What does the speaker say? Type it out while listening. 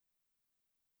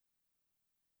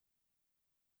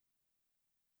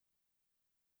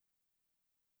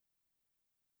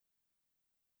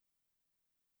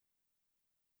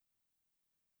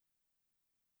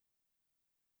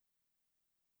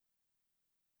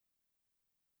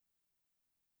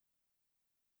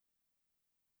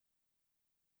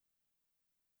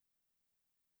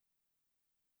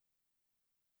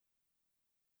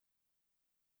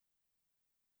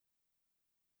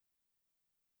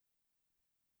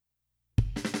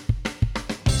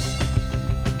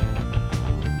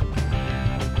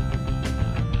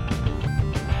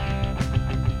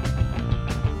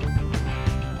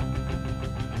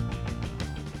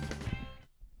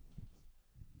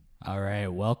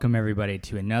Welcome everybody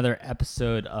to another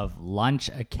episode of Lunch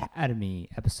Academy.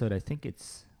 Episode, I think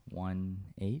it's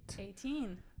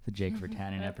 18. The Jake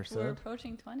Vertanen We're episode.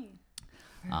 approaching 20.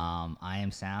 I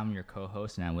am Sam, your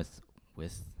co-host, and I'm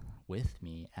with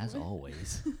me as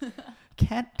always.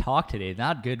 Can't talk today.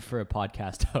 Not good for a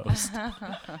podcast host.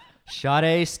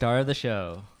 Sade, star of the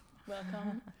show.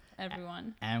 Welcome,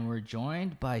 everyone. And we're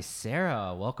joined by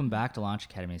Sarah. Welcome back to Launch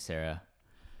Academy, Sarah.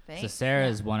 Thanks. So Sarah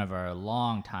is one of our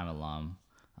long-time alum.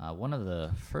 One of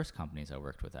the first companies I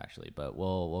worked with, actually, but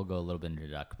we'll go a little bit into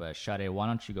duck. But Sade, why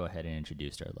don't you go ahead and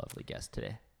introduce our lovely guest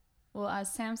today? Well,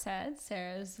 as Sam said,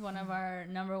 Sarah is one of our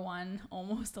number one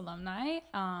almost alumni.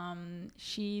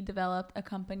 She developed a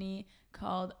company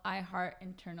called iHeart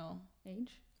Internal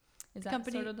Age. Is that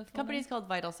sort of the full company's name? called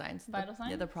Vital Signs. Vital Signs?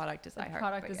 Yeah, the product is The iHeart.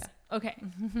 product is okay.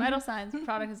 Vital Signs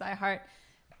product is iHeart.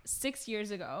 6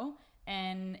 years ago.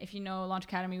 And if you know Launch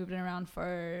Academy, we've been around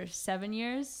for 7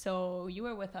 years. So you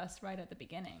were with us right at the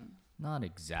beginning. Not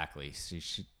exactly.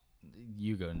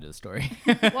 You go into the story.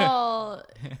 Well,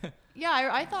 yeah,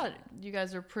 I thought you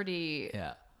guys were pretty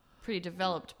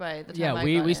developed by the time I got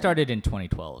we in. started in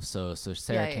 2012. So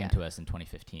Sarah came Yeah. to us in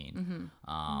 2015.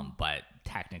 But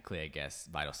technically, I guess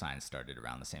Vital Signs started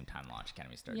around the same time Launch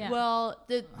Academy started. Yeah. Well,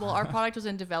 our product was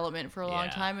in development for a long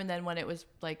Yeah. time, and then when it was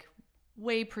like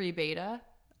way pre-beta,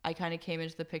 I kind of came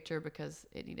into the picture because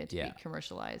it needed to be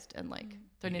commercialized and like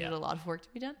there needed a lot of work to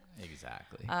be done.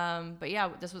 Exactly. But yeah,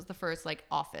 this was the first like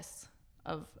office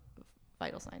of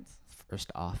Vital Signs.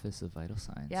 First office of Vital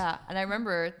Signs. Yeah, and I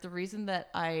remember the reason that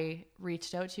I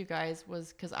reached out to you guys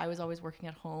was because I was always working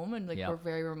at home and like we're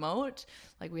very remote.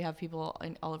 Like we have people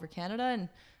all over Canada, and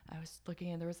I was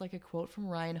looking and there was like a quote from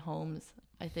Ryan Holmes.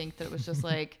 I think that it was just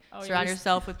like surround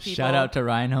yourself with people. Shout out to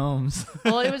Ryan Holmes.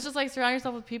 Well, it was just like surround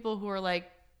yourself with people who are like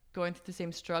going through the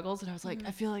same struggles, and I was like,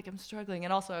 I feel like I'm struggling.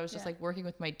 And also I was just like working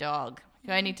with my dog.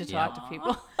 I need to talk to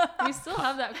people. We still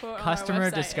have that quote Customer on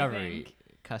our website, discovery. I think.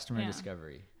 Customer Yeah.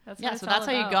 discovery. That's Yeah, what so it's all that's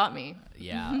how you about. got me.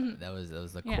 Yeah, that was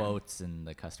the Yeah. quotes and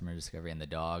the customer discovery and the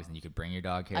dogs, and you could bring your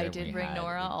dog here. I did bring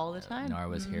Nora all the time. Nora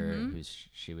was here.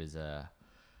 She was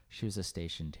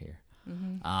stationed here.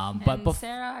 And But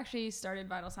Sarah actually started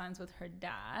Vital Signs with her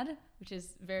dad, which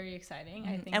is very exciting.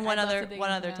 I think And one I'd love other to dig one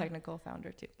into other that. technical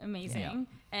founder too. Amazing.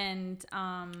 And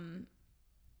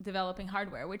developing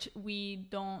hardware, which we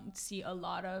don't see a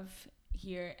lot of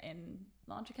here in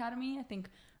Launch Academy. I think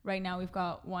right now we've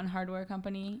got one hardware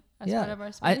company as part of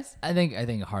our space. I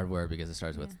think hardware, because it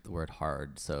starts with the word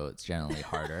hard, so it's generally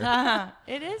harder.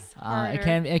 It is harder.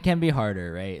 It can be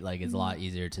harder, right? Like it's a lot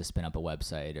easier to spin up a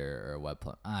website or a web.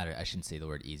 I shouldn't say the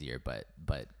word easier, but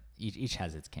each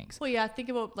has its kinks. Well, yeah, think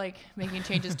about like making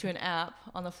changes to an app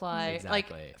on the fly.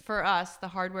 Exactly. Like for us, the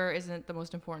hardware isn't the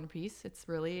most important piece. It's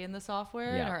really in the software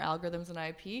and Yeah. our algorithms and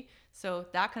IP. So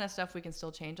that kind of stuff we can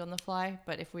still change on the fly.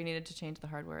 But if we needed to change the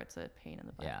hardware, it's a pain in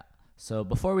the butt. Yeah. So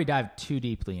before we dive too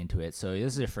deeply into it, so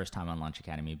this is your first time on Launch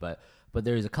Academy, but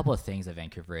there's a couple of things that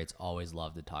Vancouverites always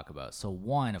love to talk about. So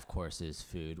one, of course, is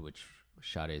food, which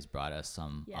Sade's brought us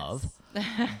some of.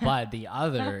 But the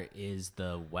other is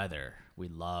the weather. We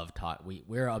love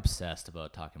we're obsessed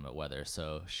about talking about weather.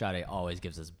 So Sade always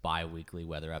gives us bi-weekly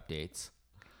weather updates.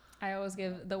 I always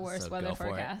give the worst So weather go for it.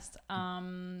 forecast.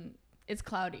 It's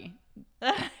cloudy.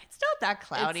 It's not that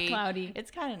cloudy. It's cloudy.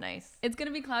 It's kind of nice. It's going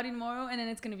to be cloudy tomorrow, and then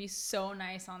it's going to be so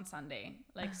nice on Sunday.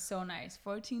 Like, so nice.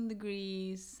 14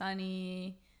 degrees,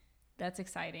 sunny. That's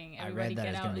exciting. I Everybody read that get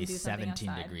it's out going to and be do something 17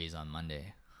 outside. degrees on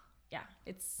Monday. Yeah,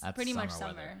 it's That's pretty much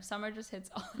summer summer. weather. Summer just hits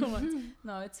all at once.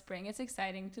 No, it's spring. It's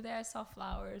exciting. Today I saw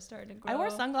flowers starting to grow. I wore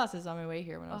sunglasses on my way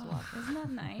here when I was walking. Isn't that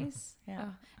nice? Yeah.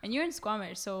 Oh. And you're in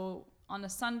Squamish, so on a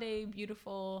Sunday,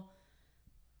 beautiful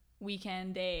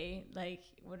weekend day, like,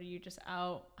 what are you, just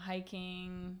out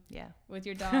hiking Yeah. with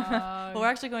your dog? Well, we're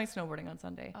actually going snowboarding on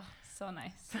Sunday. Oh, so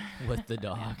nice. With the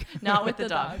dog. Not with the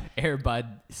dog.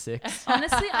 Airbud 6.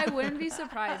 Honestly, I wouldn't be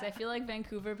surprised. I feel like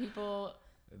Vancouver people...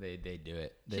 They do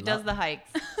it. She does the hikes.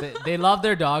 they love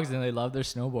their dogs and they love their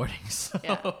snowboarding. So.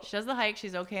 Yeah, she does the hike.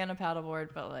 She's okay on a paddleboard,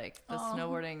 but like the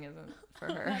snowboarding isn't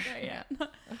for her. Not there yet.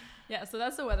 Yeah, so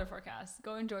that's the weather forecast.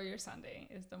 Go enjoy your Sunday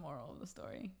is the moral of the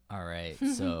story. All right.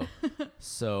 So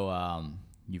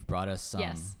you've brought us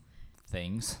some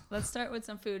things. Let's start with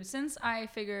some food. Since I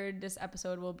figured this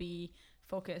episode will be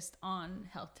focused on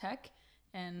health tech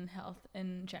and health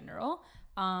in general,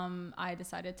 I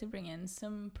decided to bring in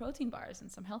some protein bars and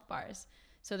some health bars.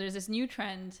 So there's this new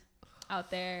trend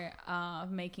out there of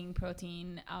making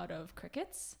protein out of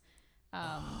crickets.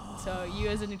 So you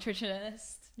as a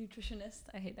nutritionist,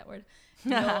 I hate that word,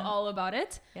 know all about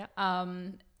it. Yeah.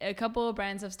 A couple of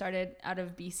brands have started out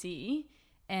of BC,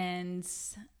 And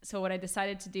so what I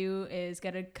decided to do is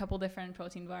get a couple different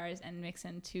protein bars and mix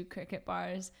in 2 Cricket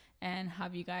bars and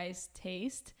have you guys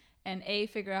taste and A,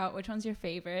 figure out which one's your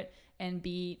favorite, and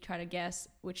B, try to guess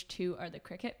which 2 are the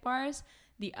Cricket bars.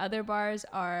 The other bars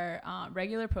are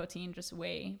regular protein, just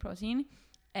whey protein,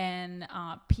 and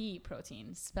pea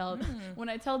protein spelled. When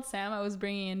I told Sam I was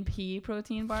bringing in pea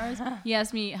protein bars, he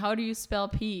asked me, how do you spell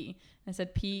pea? I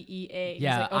said PEA.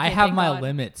 Yeah, like, okay, I have my God.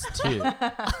 limits too.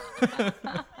 I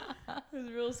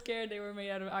was real scared they were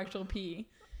made out of actual pea.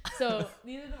 So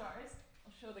these are the bars.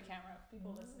 I'll show the camera.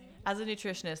 People listening. As a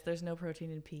nutritionist, there's no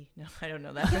protein in pea. No, I don't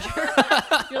know that for sure.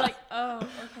 You're like, oh,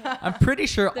 okay. I'm pretty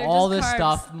sure They're all just the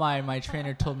carbs. stuff my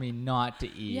trainer told me not to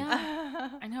eat. Yeah,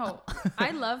 I know. I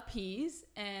love peas,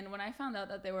 and when I found out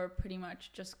that they were pretty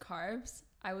much just carbs,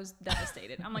 I was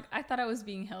devastated. I'm like, I thought I was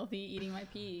being healthy eating my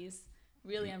peas.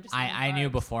 Really, I'm just. eating I knew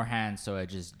carbs. beforehand, so I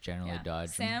just generally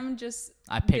dodged them. Sam just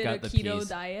I pick did out a the keto peas.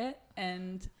 diet,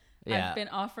 and Yeah. I've been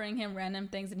offering him random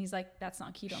things, and he's like, "That's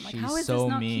not keto." I'm like, She's "How is so this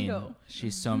not mean. keto?"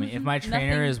 She's so mean. If my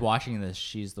trainer Nothing- is watching this,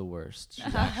 she's the worst.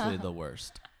 She's actually the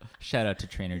worst. Shout out to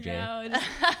Trainer Jay. No, just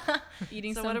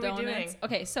eating So some what are we donuts. doing?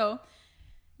 Okay, so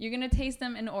you're gonna taste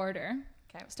them in order,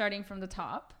 Okay. starting from the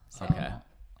top. So Okay. grab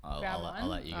I'll one.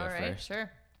 let you go All right, first.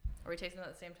 sure. Are we tasting them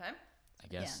at the same time?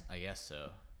 I guess so.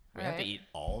 We All have to right. eat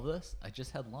all of this? I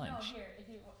just had No, lunch. here, if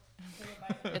you take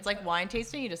a bite. It's like wine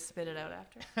tasting. You just spit it out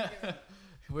after.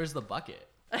 Where's the bucket?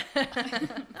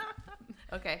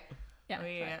 Okay.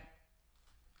 Yeah.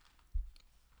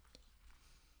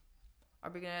 Are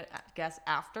we gonna guess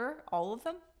after all of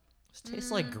them? This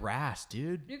tastes like grass,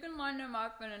 dude. You can line them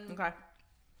up and then Okay.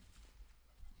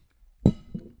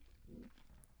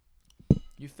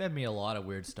 You fed me a lot of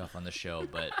weird stuff on the show,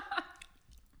 but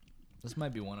this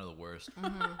might be one of the worst.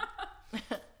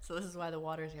 So this is why the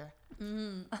water's here.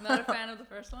 not a fan of the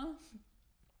first one.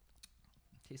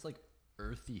 Tastes like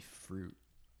earthy fruit.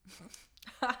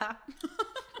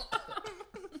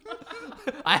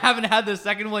 I haven't had the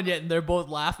second one yet, and they're both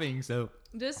laughing, so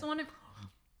This one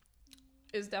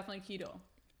is definitely keto.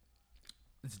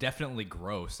 it's definitely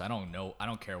gross. I don't know. I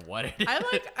don't care what it is.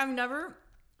 I've never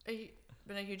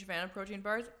been a huge fan of protein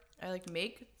bars. I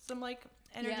make some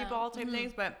energy Yeah. ball type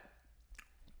things, but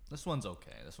This one's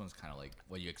okay. This one's kind of like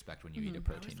what you expect when you eat a I always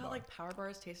protein thought bar. power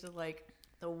bars tasted like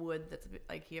the wood that's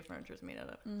IKEA furniture is made out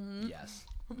of. Yes.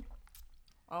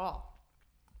 Oh,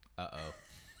 Uh-oh.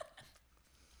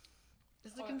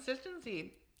 it's the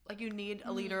consistency. Like you need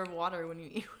a liter of water when you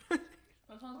eat.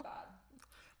 This one's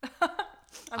bad.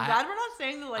 I'm glad we're not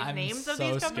saying the I'm names of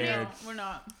so these companies scared. No, we're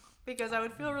not. because I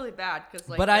would feel really bad because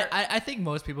But I think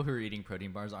most people who are eating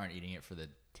protein bars aren't eating it for the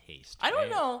taste. I don't right?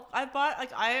 know. I bought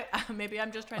I maybe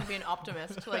I'm just trying to be an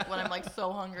optimist. When I'm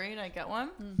so hungry and I get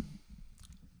one.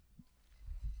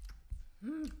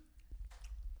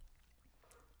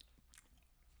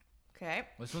 Okay.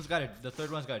 This one's the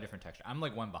third one's got a different texture. I'm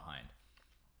like one behind.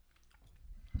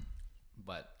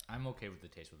 But I'm okay with the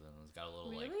taste with it. It's got a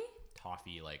little Really?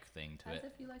 toffee thing to As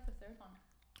it. if you like the third one.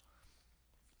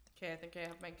 Okay, I think I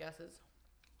have my guesses.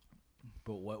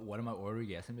 But what are we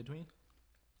guessing between?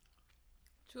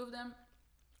 2 of them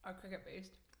are cricket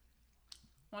based.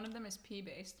 One of them is pea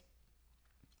based.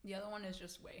 The other one is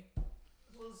just whey.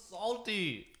 It's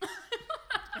salty.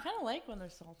 I kind of like when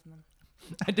there's salt in them.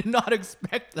 I did not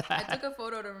expect I that. took a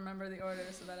photo to remember the order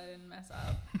so that I didn't mess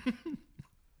up.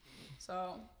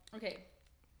 So, okay.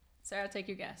 Sarah, take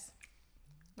your guess.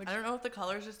 I don't know if the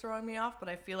color's just throwing me off, but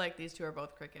I feel like these two are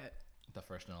both cricket. The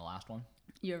first and the last one.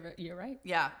 You're right.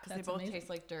 Yeah, because they That's both amazing. taste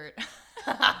like dirt.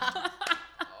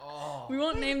 Oh. We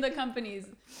won't name the companies.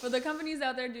 For the companies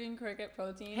out there doing cricket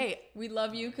protein, Hey. we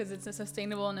love you because it's a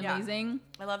sustainable and Yeah. amazing.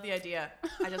 I love the idea.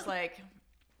 I just I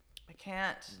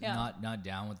can't. Yeah. Not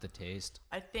down with the taste.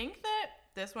 I think that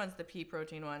this one's the pea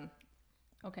protein one,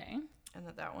 Okay. and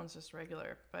that one's just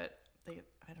regular. But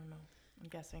I don't know. I'm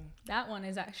guessing. That one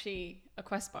is actually a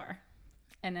Quest bar.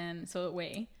 And then, so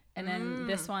whey. And then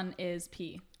this one is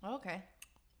pea. Oh, okay.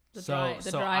 The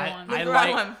dry one. The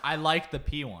dry one. I like the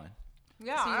pea one.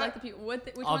 Yeah. So you like the pea. Which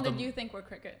Of one did them. you think were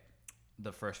cricket?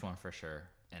 The first one for sure,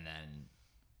 and then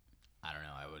I don't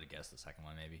know. I would have guessed the second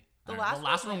one maybe. The I don't know. last the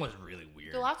last one- one was really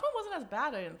weird. The last one wasn't as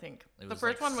bad, I didn't think. It The was,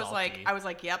 first one was salty. I was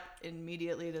like, yep,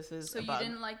 immediately this is So a you bug.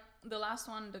 didn't like the last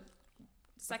one, the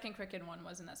second cricket one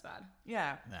wasn't as bad.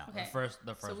 Yeah. Yeah, Okay. the first.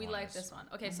 So we one like was- this one.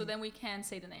 Okay, so then we can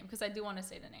say the name because I do want to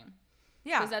say the name.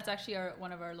 Yeah. Because that's actually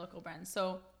one of our local brands.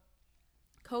 So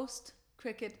Coast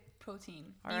Cricket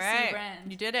Protein. All BC right.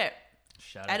 brand. You did it.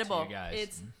 Shout Edible. out to you guys.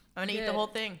 It's I'm going to eat the Good. whole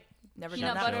thing. Never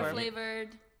peanut done that butter before. flavored.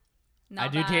 I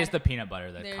Not do bad. taste the peanut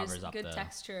butter that There's covers up good the.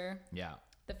 texture. Yeah.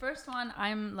 The first one,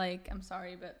 I'm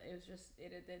sorry, but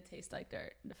it did taste like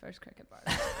dirt. The first Cricket bar.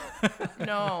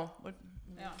 No.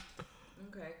 Yeah.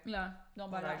 Okay. Yeah.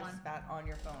 Don't buy that one. I just spat on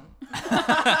your phone.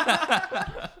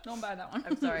 Don't buy that one.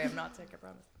 I'm sorry. I'm not sick. I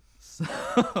promise.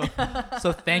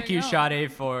 So thank you,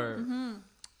 Sade, for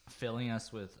filling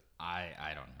us with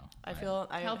I don't know. I feel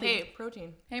healthy.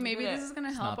 Protein. Hey, maybe this is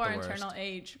gonna help our internal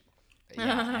age.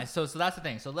 Yeah. And so that's the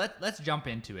thing. So let's jump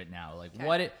into it now. Like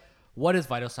what is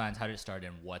Vital Signs? How did it start?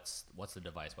 And what's the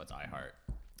device? What's iHeart?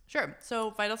 Sure. So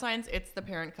Vital Signs, it's the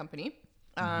parent company.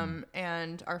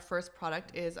 And our first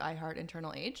product is iHeart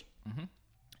Internal Age.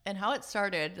 And how it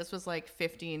started, this was like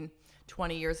 15,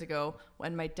 20 years ago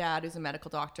when my dad, who's a medical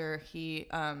doctor, he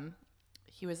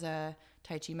was a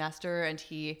Tai Chi master, and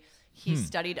he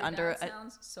studied under. That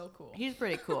sounds so cool. He's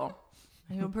pretty cool.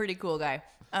 He's a pretty cool guy.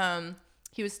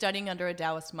 He was studying under a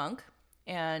Taoist monk,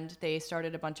 and they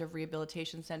started a bunch of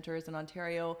rehabilitation centers in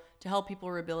Ontario to help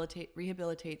people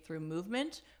rehabilitate through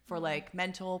movement for like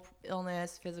mental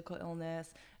illness, physical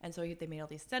illness. And so they made all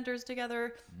these centers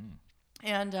together.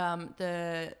 And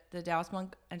the Taoist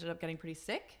monk ended up getting pretty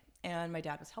sick, and my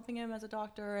dad was helping him as a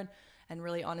doctor. And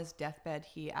really on his deathbed,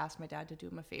 he asked my dad to do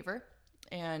him a favor.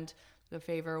 And the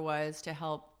favor was to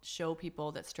help show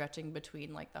people that stretching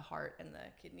between like the heart and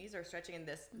the kidneys, or stretching in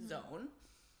this zone,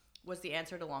 was the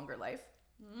answer to longer life.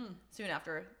 Soon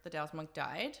after the Taoist monk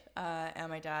died, and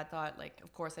my dad thought, like,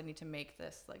 of course I need to make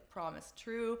this like promise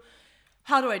true.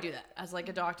 How do I do that as like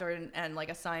a doctor and like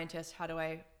a scientist? How do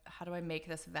I make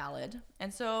this valid?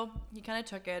 And so he kind of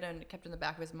took it and kept it in the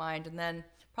back of his mind. And then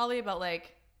probably about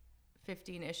like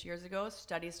 15-ish years ago,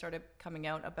 studies started coming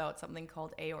out about something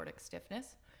called aortic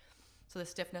stiffness. So the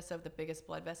stiffness of the biggest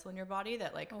blood vessel in your body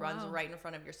that like runs right in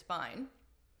front of your spine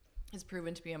is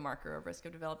proven to be a marker of risk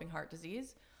of developing heart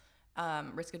disease,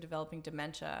 risk of developing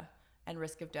dementia, and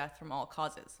risk of death from all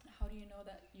causes. How do you know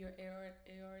that your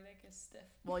aortic is stiff?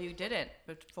 Well, you didn't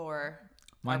before.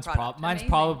 Mine's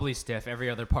probably stiff. Every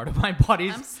other part of my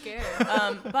body's. I'm scared.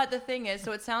 But the thing is,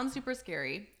 so it sounds super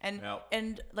scary, and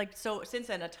like so since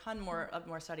then, a ton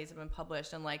more studies have been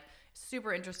published, and like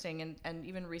super interesting, and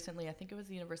even recently, I think it was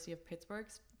the University of Pittsburgh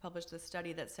published this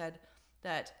study that said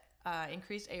that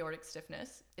increased aortic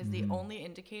stiffness is the only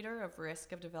indicator of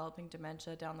risk of developing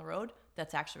dementia down the road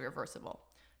that's actually reversible.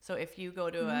 So if you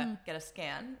go to get a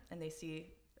scan and they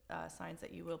see signs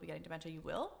that you will be getting dementia, you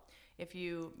will. If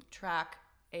you track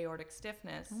aortic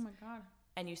stiffness, oh my God,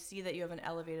 and you see that you have an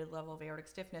elevated level of aortic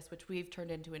stiffness, which we've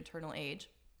turned into internal age,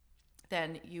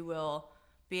 then you will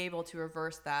be able to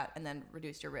reverse that and then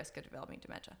reduce your risk of developing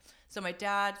dementia. So my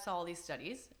dad saw all these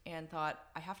studies and thought,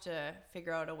 I have to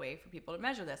figure out a way for people to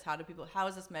measure this. How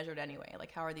is this measured anyway?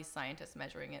 Like, how are these scientists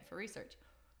measuring it for research?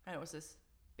 And it was this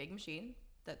big machine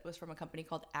that was from a company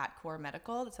called Atcor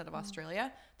Medical that's out of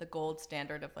Australia, the gold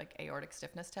standard of like aortic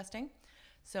stiffness testing.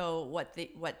 So what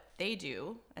they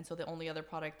do, and so the only other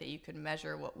product that you can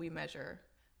measure what we measure,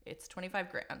 it's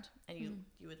 $25,000, and you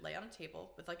would lay on a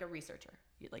table with like a researcher.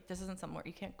 This isn't somewhere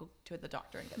you can't go to the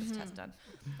doctor and get this test done.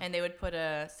 And they would put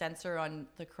a sensor on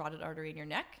the carotid artery in your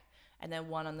neck, and then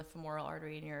one on the femoral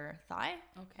artery in your thigh,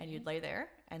 and you'd lay there,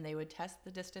 and they would test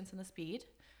the distance and the speed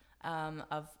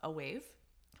of a wave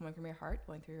coming from your heart,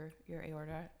 going through your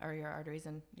aorta or your arteries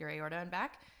and your aorta and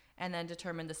back, and then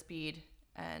determine the speed,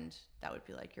 and that would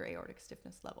be like your aortic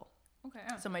stiffness level. Okay.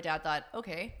 So my dad thought,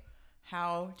 okay,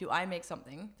 how do I make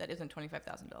something that isn't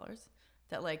 $25,000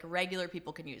 that like regular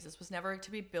people can use? This was never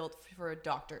to be built for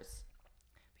doctors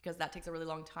because that takes a really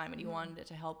long time, and he wanted it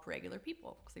to help regular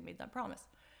people because they made that promise.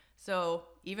 So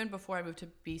even before I moved to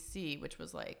BC, which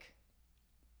was like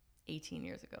 18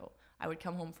 years ago, I would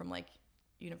come home from like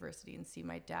university and see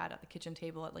my dad at the kitchen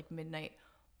table at like midnight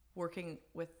working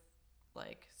with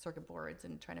like circuit boards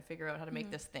and trying to figure out how to make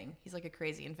this thing. He's like a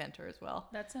crazy inventor as well.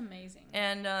 That's amazing.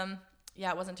 And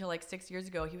it wasn't until like 6 years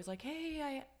ago he was like,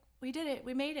 hey, we did it,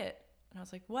 we made it. And I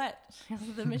was like, what?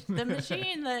 the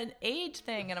machine, the age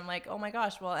thing. And I'm like, oh my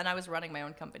gosh. Well, and I was running my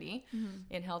own company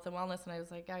in health and wellness, and I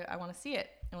was like, I want to see it.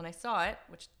 And when I saw it,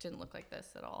 which didn't look like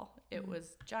this at all, it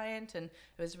was giant, and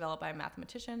it was developed by a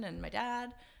mathematician and my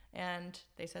dad, and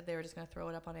they said they were just going to throw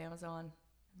it up on Amazon.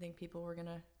 I think people were going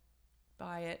to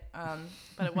buy it,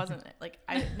 but it wasn't like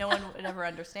no one would ever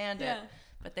understand it,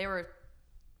 but they were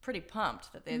pretty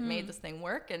pumped that they had made this thing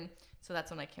work. And so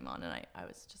that's when I came on, and I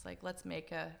was just like, let's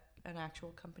make an actual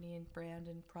company and brand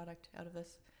and product out of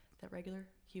this that regular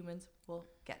humans will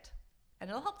get, and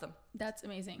it'll help them. That's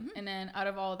amazing. And then out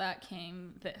of all that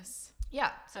came this.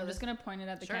 So I'm just gonna point it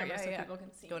at the camera so people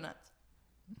can see. Go nuts.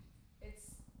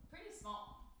 It's pretty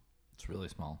small. It's really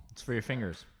small. It's for your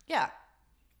fingers. Yeah.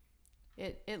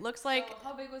 It looks like. So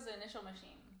how big was the initial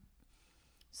machine?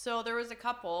 So there was a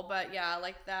couple, but yeah,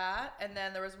 like that. And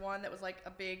then there was one that was like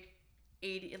a big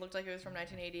 80. It looked like it was from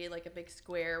 1980, like a big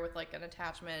square with like an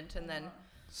attachment. And then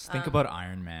Just think about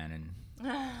Iron Man and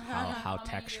how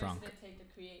tech shrunk. How many years did it take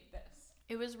to create this?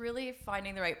 It was really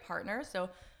finding the right partner. So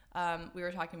we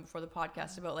were talking before the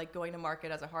podcast about like going to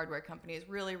market as a hardware company is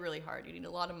really, really hard. You need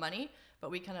a lot of money, but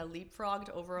we kind of leapfrogged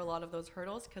over a lot of those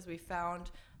hurdles because we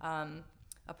found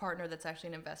a partner that's actually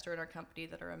an investor in our company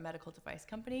that are a medical device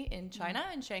company in China,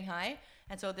 in Shanghai.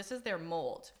 And so this is their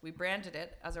mold. We branded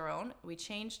it as our own. We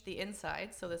changed the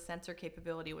inside so the sensor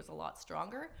capability was a lot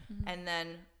stronger. And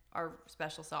then our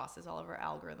special sauce is all of our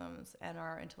algorithms and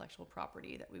our intellectual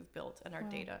property that we've built and our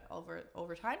data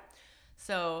over time.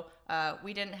 So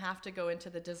we didn't have to go into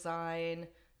the design,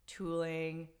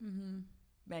 tooling,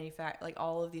 manufacture, like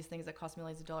all of these things that cost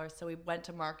millions of dollars. So we went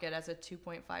to market as a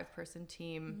 2.5 person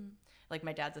team. Like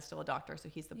my dad's still a doctor, so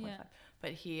he's the 0.5.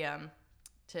 But he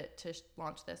to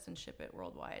launch this and ship it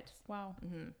worldwide. Wow.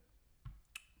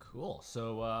 Cool.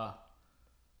 So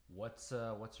what's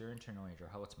your internal age,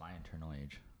 or what's my internal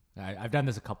age? I've done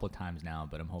this a couple of times now,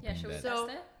 but I'm hoping should we that. test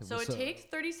it? So it takes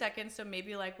 30 seconds. So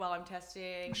maybe like while I'm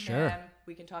testing, Sure.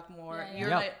 we can talk more.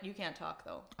 Yeah. You can't talk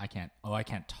though. I can't. Oh, I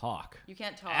can't talk. You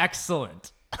can't talk.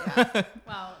 Excellent.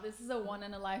 Wow, this is a one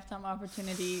in a lifetime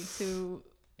opportunity to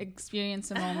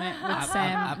experience a moment with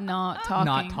Sam not talking.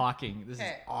 Not talking. This is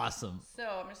Okay. awesome. So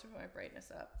I'm just gonna put my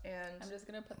brightness up, and I'm just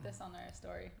gonna put this on our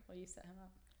story while you set him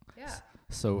up. yeah.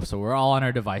 So we're all on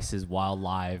our devices while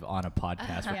live on a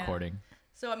podcast Yeah. recording.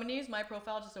 So I'm gonna use my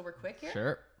profile just so we're quick here.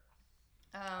 Sure.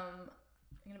 I'm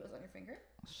gonna put this on your finger.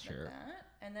 Sure. Like that,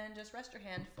 and then just rest your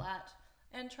hand flat,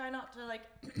 and try not to like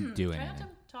Do try not anything.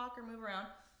 to talk or move around.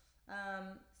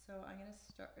 So I'm gonna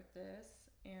start with this,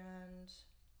 and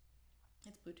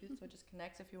it's Bluetooth, so it just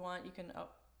connects. If you want, you can. Oh,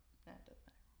 that doesn't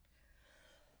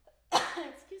matter.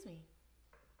 Excuse me.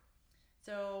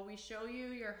 So we show you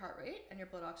your heart rate and your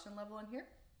blood oxygen level in here.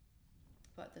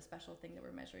 But the special thing that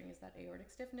we're measuring is that aortic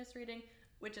stiffness reading,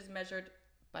 which is measured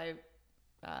by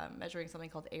measuring something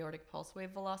called aortic pulse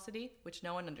wave velocity, which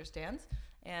no one understands.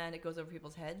 And it goes over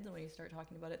people's heads. And when you start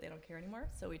talking about it, they don't care anymore.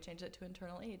 So we changed it to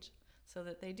internal age so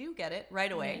that they do get it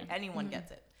right away. Yeah. Anyone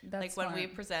gets it. That's like when we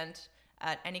smart. present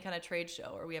at any kind of trade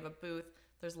show or we have a booth,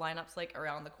 there's lineups like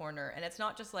around the corner. And it's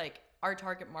not just like our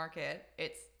target market.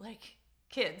 It's like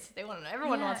kids. They want to know.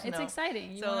 Everyone wants to know. It's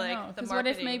exciting. You So, wanna like, know. the 'Cause what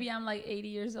if marketing- maybe I'm like 80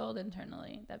 years old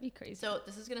internally? That'd be crazy. So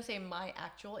this is going to say my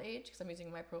actual age because I'm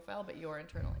using my profile, but your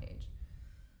internal age.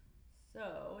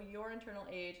 So your internal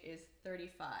age is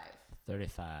 35.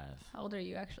 35, How old are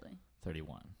you actually?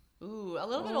 31. Ooh, a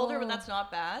little bit older, but that's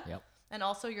not bad. Yep. And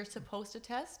also you're supposed to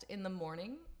test in the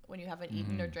morning when you haven't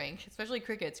eaten or drank, especially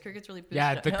crickets. Crickets really boost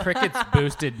Yeah, it. the crickets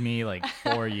boosted me like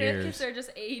 4 years. Crickets are just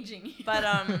aging. But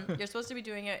you're supposed to be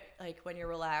doing it like when you're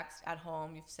relaxed at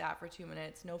home. You've sat for 2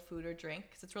 minutes, no food or drink,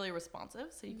 because it's really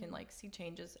responsive. So you can like see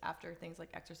changes after things like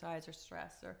exercise or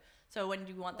stress. Or so when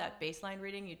you want that baseline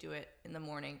reading, you do it in the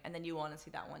morning, and then you want to see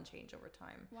that one change over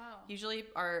time. Wow. Usually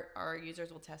our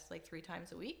users will test like 3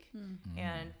 times a week,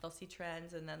 and they'll see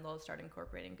trends, and then they'll start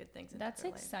incorporating good things into That's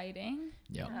their life. exciting.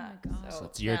 Yep. Oh my god. So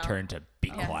it's your now- turn to be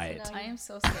Yes, quiet. so now I am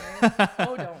so scared.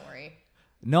 Oh, don't worry.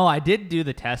 No, I did do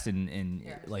the test in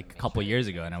Here, like a make couple sure years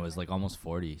ago, and I was like almost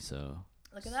 40. So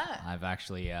Look at that. I've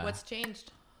actually What's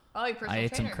changed? Oh, your personal I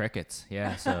ate some trainer. crickets.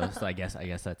 Yeah. So I guess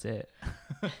that's it.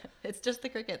 It's just the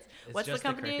crickets. It's What's the just the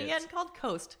company crickets. again called?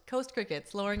 Coast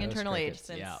Crickets, lowering Coast internal Crickets, age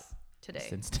since yeah. today.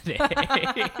 Since today.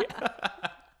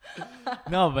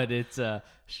 No, but it's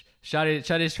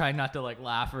Shadi's trying not to like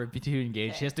laugh or be too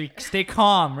engaged. She has to stay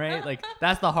calm, right? Like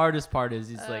that's the hardest part. Is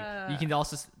it's like you can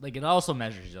also like it also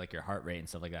measures like your heart rate and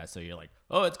stuff like that. So you're like,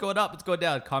 oh, it's going up, it's going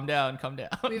down. Calm down, calm down.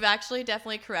 We've actually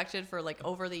definitely corrected for like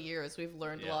over the years. We've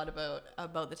learned a Yeah. lot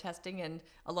about the testing and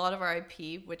a lot of our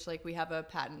IP, which like we have a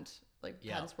patent, like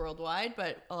Yeah. patents worldwide,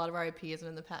 but a lot of our IP isn't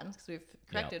in the patents because we've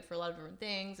corrected for a lot of different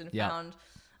things and Yeah. found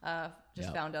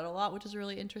found out a lot, which is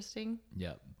really interesting.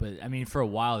 Yeah, but I mean, for a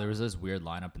while there was this weird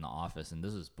lineup in the office, and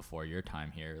this was before your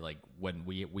time here. Like when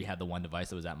we had the one device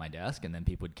that was at my desk, and then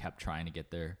people kept trying to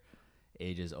get their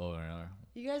ages over and over.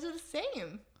 You guys are the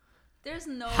same. There's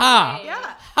no Ha! way.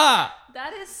 Yeah. Ha!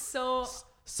 That is so.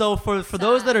 So for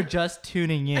those that are just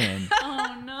tuning in,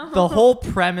 Oh no. the whole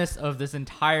premise of this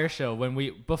entire show, when we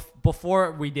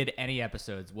before we did any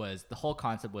episodes, was the whole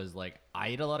concept was like I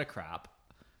eat a lot of crap.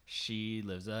 She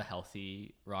lives a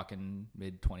healthy, rockin'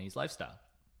 mid-20s lifestyle.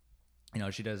 You know,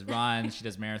 she does runs, she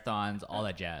does marathons, all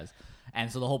that jazz.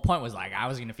 And so the whole point was like I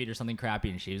was gonna feed her something crappy,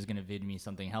 and she was gonna feed me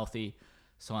something healthy.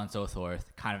 so on and so forth,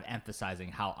 kind of emphasizing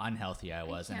how unhealthy I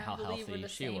was and how healthy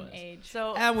she was.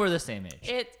 So and we're the same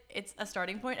age. It's a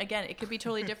starting point. Again, it could be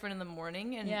totally different in the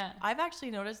morning. And I've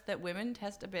actually noticed that women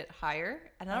test a bit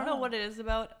higher. And I don't know what it is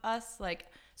about us. Like,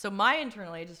 so my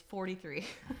internal age is 43.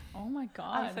 Oh my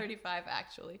God. I'm 35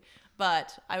 actually.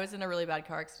 But I was in a really bad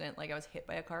car accident. Like I was hit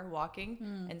by a car walking.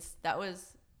 And that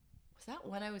was that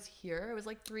when I was here? It was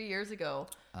like 3 years ago.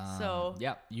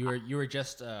 You were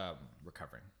just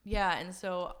recovering. Yeah, and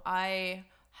so my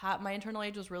internal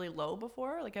age was really low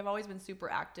before. Like I've always been super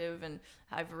active and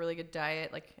I have a really good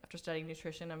diet. Like after studying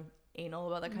nutrition, I'm anal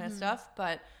about that kind of stuff.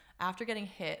 But after getting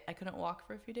hit, I couldn't walk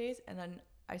for a few days, and then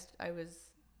I was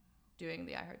doing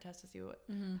the iHeart test to see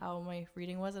how my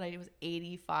reading was, and it was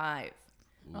 85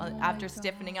 after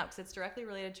stiffening up, because it's directly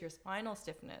related to your spinal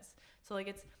stiffness. So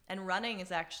like and running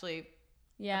is actually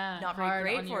not very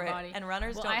great for it. Body. And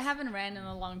runners don't. I haven't ran in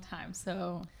a long time,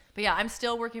 so. But yeah, I'm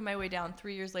still working my way down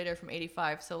 3 years later from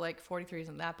 85. So like 43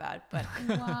 isn't that bad, but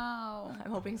wow.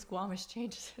 I'm hoping Squamish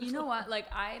changes it. You know what? Like,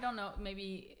 I don't know,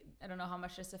 maybe, I don't know how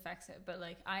much this affects it, but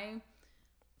like I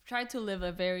tried to live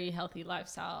a very healthy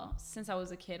lifestyle since I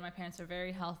was a kid. My parents are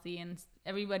very healthy and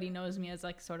everybody knows me as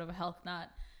like sort of a health nut.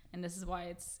 And this is why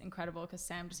it's incredible, because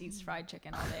Sam just eats fried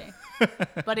chicken all day.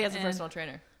 But he has a personal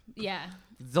trainer. Yeah.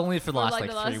 It's only for the last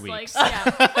 3 weeks. It's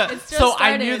just so started.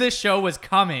 I knew this show was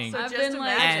coming. So I've just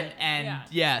imagine. And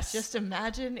yes. Just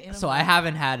imagine. So I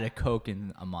haven't had a Coke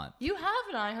in a month. You have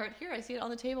an iHeart here. I see it on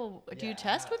the table. Do you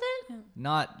test with it?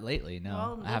 Not lately, no.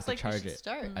 Well, I have to charge it.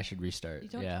 Start. I should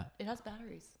restart. It has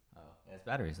batteries. Oh, it has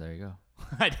batteries. There you go.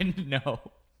 I didn't know.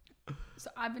 So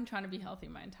I've been trying to be healthy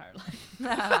my entire life.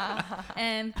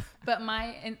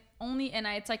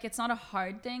 It's like, it's not a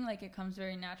hard thing. Like it comes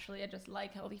very naturally. I just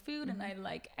like healthy food and I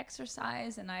like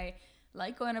exercise and I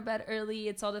like going to bed early.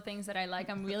 It's all the things that I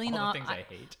like. I'm really all the things I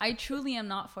hate. I truly am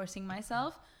not forcing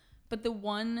myself. But the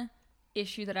one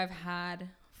issue that I've had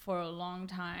for a long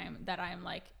time that I'm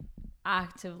like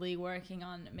actively working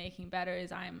on making better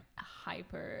is I'm a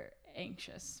hyper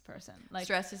anxious person. Like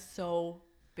stress is so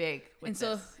big with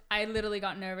so I literally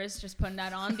got nervous just putting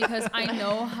that on, because I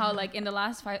know how like in the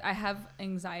last I have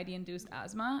anxiety induced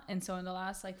asthma, and so in the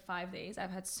last like 5 days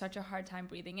I've had such a hard time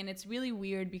breathing, and it's really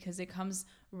weird because it comes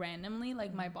randomly.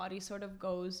 Like my body sort of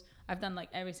goes, I've done like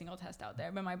every single test out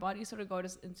there, but my body sort of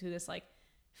goes into this like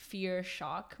fear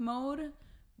shock mode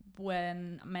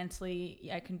when mentally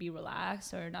I can be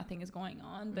relaxed or nothing is going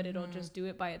on, but it'll just do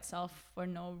it by itself for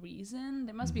no reason.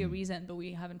 There must be a reason, but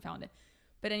we haven't found it.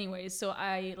 But anyways, so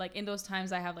I like in those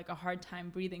times I have like a hard time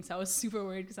breathing. So I was super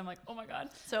worried because I'm like, oh my God,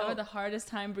 I had the hardest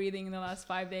time breathing in the last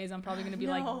 5 days. I'm probably going to be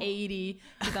like 80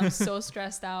 because I'm so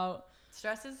stressed out.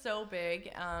 Stress is so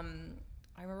big. I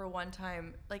remember one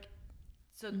time, like,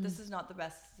 so this is not the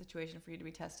best situation for you to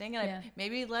be testing. And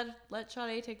maybe let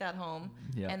Sade take that home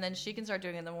and then she can start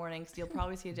doing it in the morning, because you'll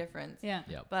probably see a difference. Yeah.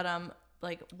 Yep. But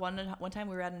like one time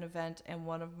we were at an event and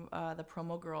one of the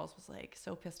promo girls was like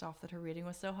so pissed off that her reading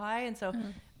was so high, and so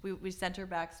we sent her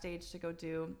backstage to go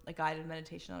do a guided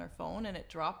meditation on her phone, and it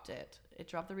dropped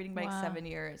the reading by like 7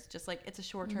 years. Just like, it's a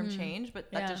short-term change, but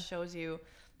that just shows you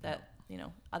that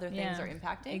other things are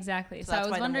impacting. Exactly. So I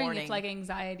was wondering if like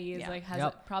anxiety is like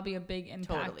has probably a big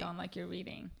impact on like your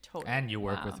reading. Totally. And you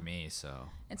work with me, so.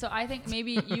 And so I think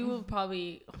maybe you will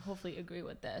probably hopefully agree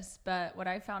with this, but what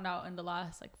I found out in the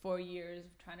last like 4 years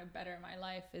of trying to better my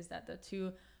life is that the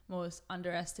two most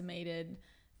underestimated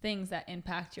things that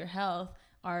impact your health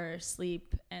are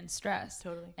sleep and stress.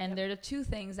 Totally. And they're the two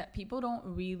things that people don't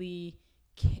really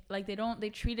like. They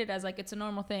treat it as like it's a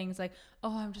normal thing. It's like,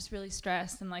 oh, I'm just really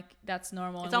stressed, and like that's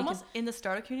normal. It's almost in the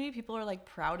startup community, people are like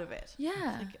proud of it.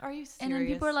 Yeah. Like, are you serious? And then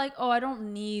people are like, oh, I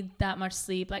don't need that much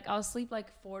sleep. Like I'll sleep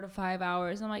like 4 to 5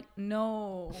 hours. I'm like,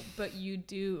 no, but you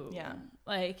do. Yeah.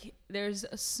 Like there's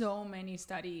so many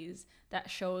studies that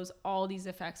shows all these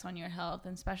effects on your health,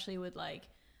 and especially with like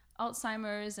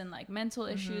Alzheimer's and like mental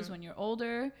issues when you're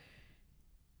older,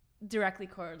 directly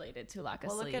correlated to lack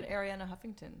of sleep. Well, look at Ariana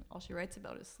Huffington. All she writes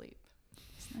about is sleep.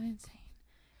 Isn't that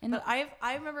insane? But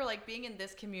I remember like being in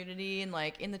this community and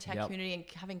like in the tech community and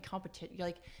having competition.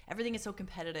 Like everything is so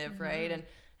competitive, right? And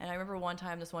I remember one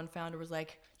time this one founder was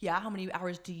like, yeah, how many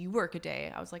hours do you work a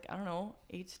day? I was like, I don't know,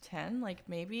 8 to 10, like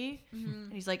maybe.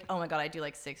 And he's like, oh my God, I do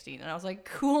like 16. And I was like,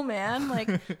 cool, man. Like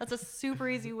that's a super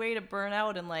easy way to burn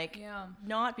out and like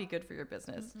not be good for your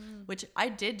business, which I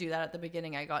did do that at the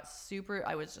beginning. I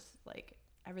was just like,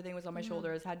 everything was on my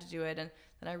shoulders, had to do it. And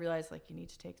then I realized like you need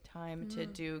to take time to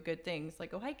do good things,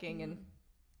 like go hiking and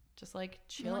just like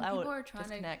chill out, people are trying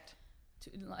disconnect.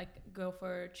 To like go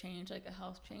for a change, like a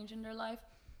health change in their life,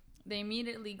 they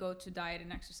immediately go to diet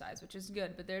and exercise, which is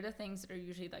good, but they're the things that are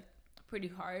usually like pretty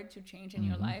hard to change in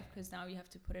your life, because now you have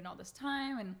to put in all this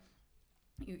time, and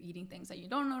you're eating things that you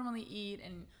don't normally eat,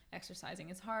 and exercising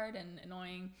is hard and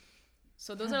annoying.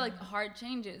 So those are like hard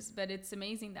changes, but it's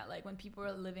amazing that like when people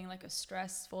are living like a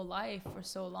stressful life for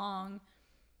so long,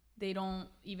 they don't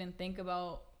even think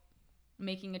about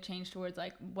making a change towards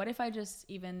like, what if I just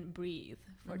even breathe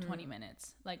for 20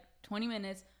 minutes? Like 20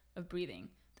 minutes of breathing.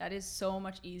 That is so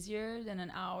much easier than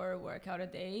an hour workout a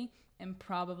day, and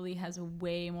probably has a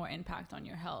way more impact on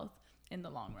your health in the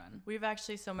long run. We've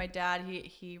actually, so my dad,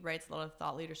 he writes a lot of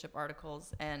thought leadership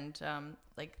articles, and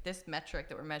like this metric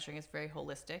that we're measuring is very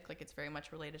holistic. Like it's very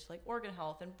much related to like organ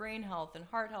health and brain health and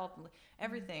heart health and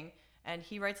everything. And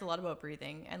he writes a lot about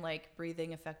breathing, and like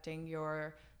breathing affecting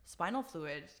your spinal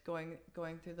fluid, going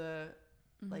through the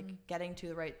like getting to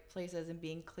the right places and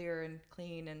being clear and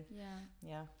clean. And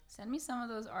yeah. Send me some of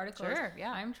those articles. Sure,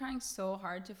 yeah. I'm trying so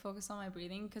hard to focus on my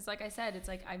breathing, because like I said, it's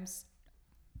like I'm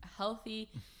a healthy,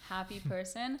 happy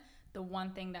person. The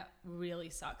one thing that really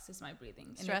sucks is my breathing.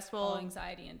 And stress will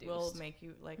anxiety induced. Will make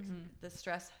you like the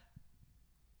stress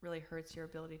really hurts your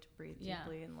ability to breathe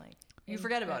deeply, and like you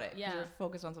forget about it. You're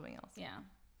focused on something else. Yeah.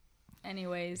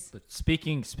 Anyways, but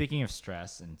speaking of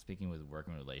stress and speaking with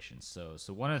working relations, so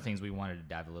one of the things we wanted to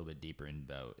dive a little bit deeper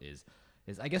into is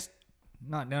I guess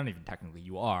not even technically,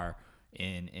 you are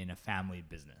in a family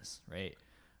business, right?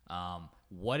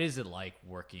 What is it like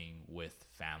working with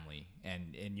family?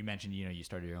 And you mentioned, you know, you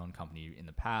started your own company in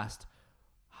the past.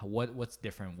 What's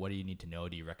different? What do you need to know?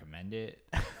 Do you recommend it?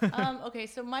 Okay,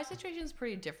 so my situation is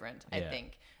pretty different, I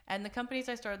think. And the companies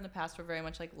I started in the past were very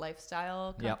much like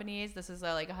lifestyle companies. Yep. This is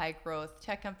like a high growth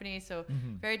tech company, so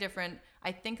very different.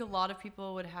 I think a lot of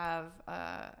people would have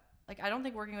like, I don't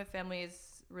think working with family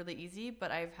is really easy,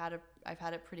 but I've had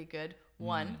it pretty good.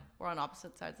 One, we're on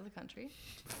opposite sides of the country.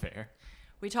 Fair.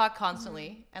 We talk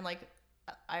constantly, and like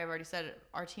I've already said,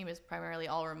 our team is primarily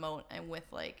all remote, and with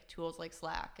like tools like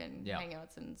Slack and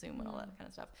Hangouts and Zoom and all that kind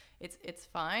of stuff, it's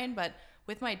fine. But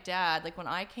with my dad, like when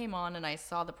I came on and I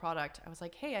saw the product, I was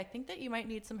like, hey, I think that you might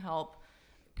need some help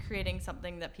creating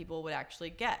something that people would actually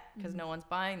get, because no one's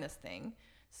buying this thing.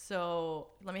 So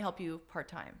let me help you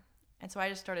part-time. And so I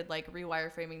just started like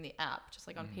rewireframing the app, just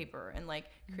like on paper, and like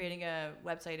creating a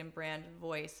website and brand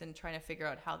voice, and trying to figure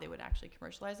out how they would actually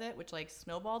commercialize it, which like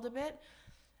snowballed a bit.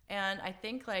 And I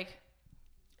think like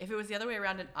if it was the other way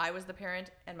around and I was the parent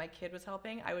and my kid was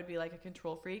helping, I would be like a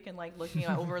control freak and like looking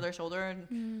over their shoulder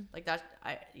and like that.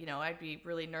 I'd be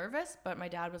really nervous. But my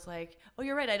dad was like, "Oh,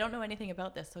 you're right. I don't know anything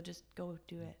about this, so just go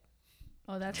do it."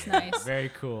 Oh, that's nice. Very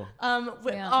cool.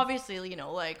 Obviously, you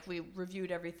know, like we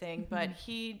reviewed everything, but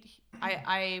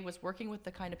I was working with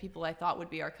the kind of people I thought would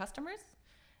be our customers.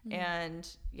 And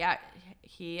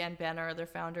he and Ben, our other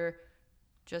founder,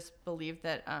 just believed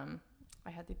that I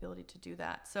had the ability to do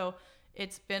that. So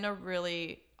it's been a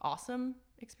really awesome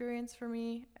experience for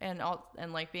me, and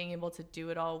like being able to do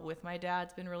it all with my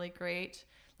dad's been really great.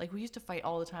 Like we used to fight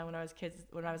all the time when I was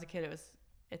a kid.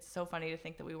 It's so funny to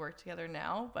think that we work together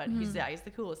now, but he's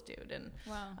the coolest dude, and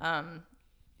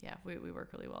we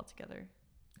work really well together.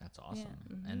 That's awesome.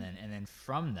 Yeah. And then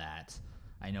from that,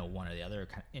 I know one of the other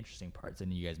kind of interesting parts,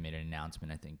 and you guys made an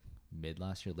announcement, I think mid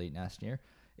last year, late last year,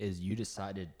 is you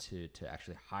decided to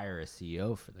actually hire a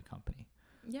CEO for the company.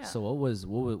 Yeah. So what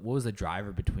was the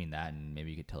driver between that, and maybe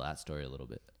you could tell that story a little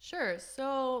bit? Sure.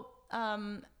 So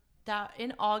that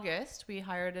in August we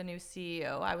hired a new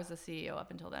CEO. I was the CEO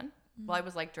up until then. Well, I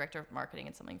was like director of marketing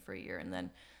and something for a year, and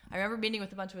then I remember meeting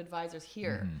with a bunch of advisors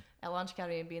here at Launch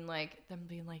Academy and being like,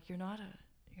 you're not a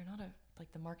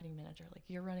like the marketing manager, like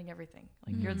you're running everything,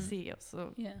 like you're the CEO,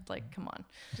 so like come on,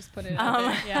 just put it out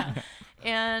there. Yeah.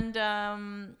 And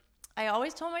I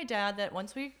always told my dad that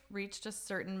once we reached a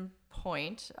certain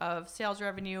point of sales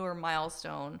revenue or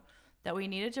milestone, that we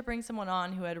needed to bring someone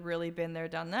on who had really been there,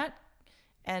 done that.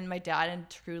 And my dad, in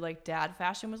true like dad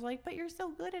fashion, was like, "But you're so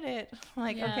good at it." I'm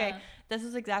like, okay, this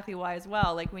is exactly why as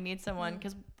well. Like we need someone,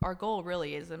 because our goal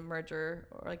really is a merger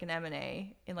or like an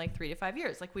M&A in like 3 to 5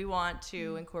 years. Like we want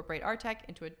to incorporate our tech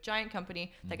into a giant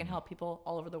company that can help people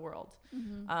all over the world.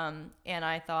 And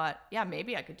I thought,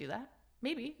 maybe I could do that,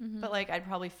 maybe, but like I'd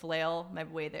probably flail my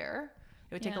way there.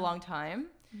 It would take a long time.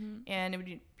 And it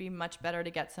would be much better to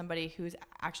get somebody who's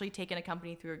actually taken a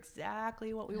company through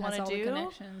exactly what we want to do. The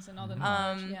connections and all the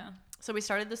knowledge. So we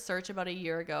started the search about a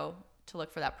year ago to look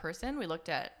for that person. We looked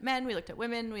at men, we looked at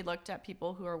women, we looked at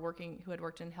people who had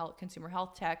worked in consumer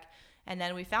health tech, and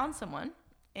then we found someone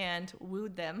and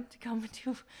wooed them to come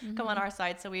on our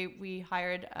side. So we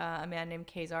hired a man named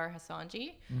Kazar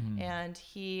Hassanji, and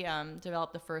he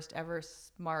developed the first ever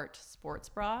smart sports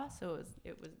bra. So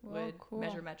it would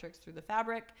measure metrics through the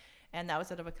fabric, and that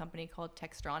was out of a company called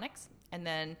Textronics. And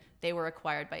then they were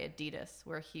acquired by Adidas,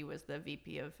 where he was the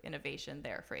VP of innovation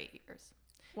there for 8 years.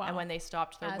 Wow. And when they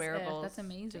stopped their wearables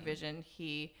division,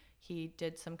 he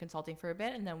did some consulting for a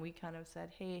bit, and then we kind of said,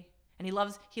 hey, and he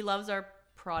loves our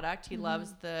product. He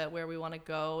loves where we want to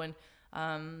go, and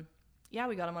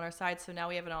we got him on our side. So now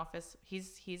we have an office.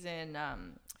 He's in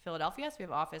Philadelphia, so we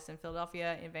have an office in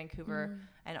Philadelphia, in Vancouver,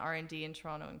 and R&D in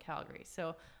Toronto and Calgary.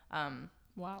 So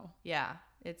wow, yeah,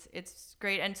 it's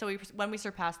great. And so when we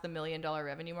surpassed the $1 million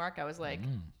revenue mark, I was like,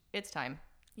 it's time.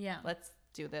 Yeah, let's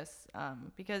do this,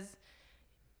 because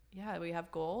we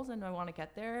have goals and I want to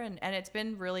get there, and it's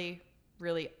been really,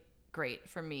 really great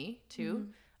for me too.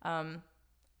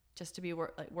 Just to be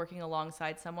working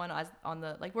alongside someone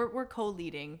we're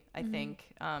co-leading. I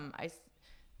think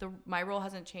my role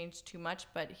hasn't changed too much,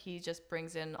 but he just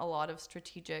brings in a lot of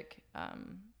strategic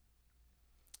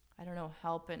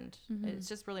help, and it's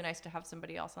just really nice to have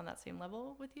somebody else on that same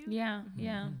level with you.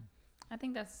 I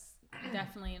think that's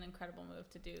definitely an incredible move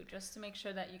to do, just to make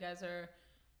sure that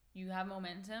you have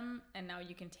momentum, and now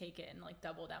you can take it and like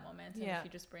double that momentum if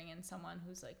you just bring in someone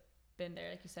who's like been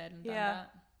there, like you said, and done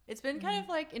that. It's been kind of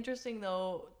like interesting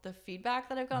though, the feedback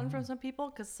that I've gotten from some people,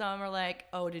 because some are like,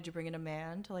 oh, did you bring in a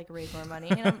man to like raise more money?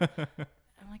 And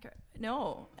I'm like,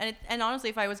 no. And honestly,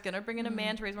 if I was gonna bring in a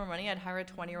man to raise more money, I'd hire a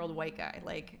 20-year-old white guy.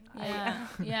 Like I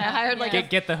hired like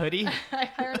get the hoodie. I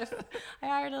hired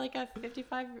like a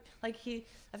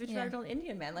 55-year-old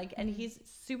Indian man, like, and he's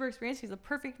super experienced. He's a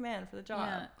perfect man for the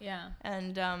job.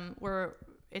 And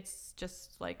it's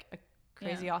just like a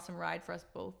crazy awesome ride for us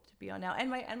both to be on now, and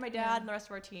my dad and the rest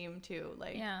of our team too.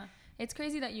 Like, it's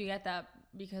crazy that you get that,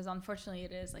 because unfortunately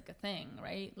it is like a thing,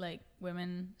 right? Like,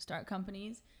 women start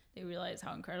companies, they realize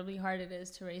how incredibly hard it is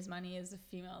to raise money as a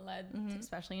female-led,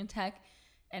 especially in tech,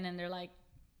 and then they're like,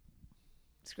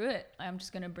 screw it, I'm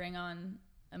just gonna bring on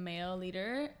a male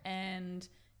leader and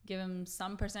give him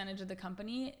some percentage of the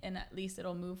company, and at least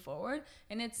it'll move forward.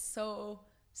 And it's so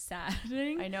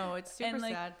saddening. I know, it's super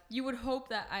sad. You would hope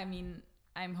that,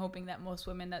 I'm hoping that most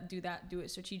women that do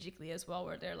it strategically as well,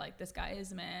 where they're like, this guy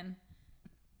is a man,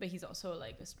 but he's also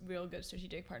like a real good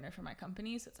strategic partner for my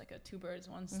company. So it's like a 2 birds,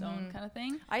 1 stone kind of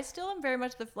thing. I still am very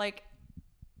much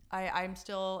I'm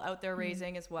still out there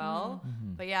raising as well.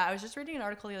 But yeah, I was just reading an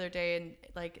article the other day, and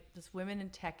like, this women in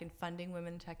tech and funding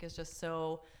women in tech is just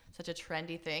such a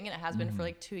trendy thing. And it has been for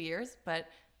like 2 years, but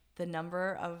the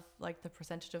number of like the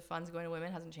percentage of funds going to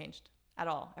women hasn't changed at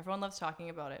all. Everyone loves talking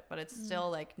about it, but it's still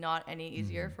like not any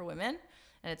easier for women,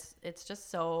 and it's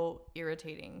just so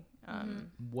irritating.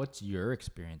 What's your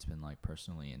experience been like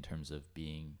personally in terms of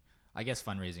being, I guess,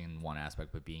 fundraising in one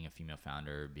aspect, but being a female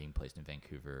founder, being placed in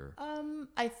Vancouver?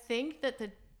 I think that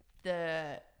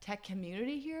the tech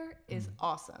community here is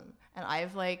awesome, and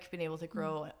I've like been able to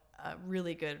grow a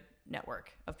really good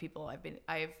network of people.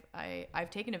 I've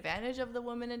taken advantage of the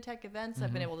women in tech events.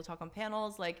 I've been able to talk on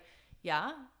panels,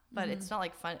 but it's not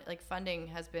like fun. Like, funding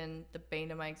has been the bane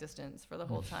of my existence for the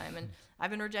whole time, and I've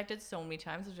been rejected so many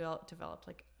times. I've developed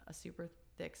like a super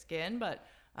thick skin, but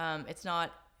it's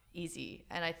not easy.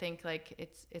 And I think like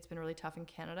it's been really tough in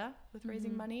Canada with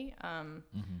raising money.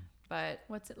 But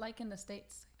what's it like in the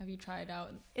States? Have you tried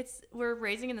out? We're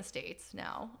raising in the States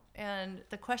now, and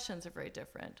the questions are very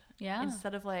different. Yeah.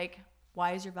 Instead of like,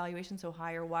 why is your valuation so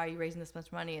high, or why are you raising this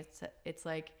much money? It's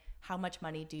like, how much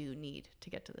money do you need to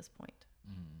get to this point?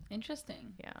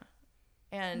 Interesting. Yeah.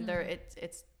 And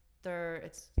it's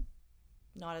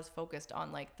not as focused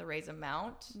on like the raise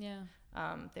amount. Yeah.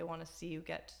 They want to see you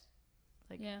get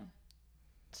like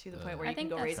to the point where I you can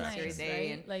go raise a Series A,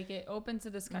 right? and like, it opens a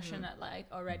discussion at like,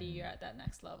 already you're at that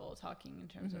next level, talking in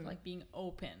terms of like being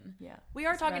open. Yeah. We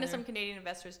are talking to some Canadian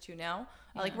investors too now.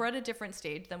 Like, we're at a different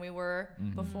stage than we were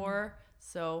before.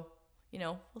 So,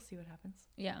 we'll see what happens.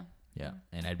 Yeah. Yeah.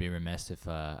 And I'd be remiss if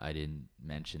I didn't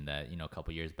mention that, a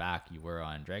couple years back you were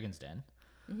on Dragon's Den.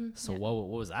 So what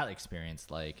was that experience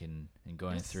like, and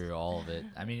going through all of it?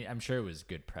 I mean, I'm sure it was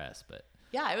good press, but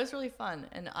yeah, it was really fun.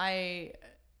 And I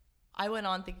went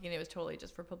on thinking it was totally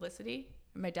just for publicity.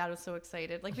 My dad was so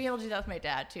excited. Like, being able to do that with my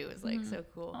dad too was like so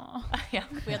cool. Yeah,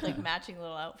 we had like matching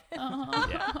little outfits.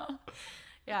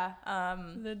 Yeah.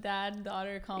 The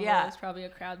dad-daughter combo is probably a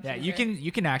crowd. Yeah, pleaser.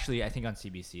 you can actually, I think on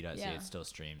CBC.ca it still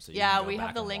streams. So we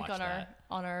have the link on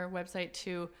our website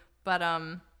too. But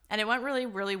and it went really,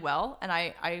 really well. And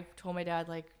I told my dad,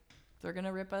 like, they're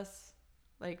gonna rip us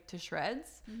like to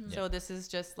shreds. So this is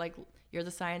just like, you're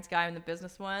the science guy, I'm the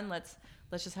business one. Let's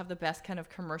just have the best kind of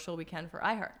commercial we can for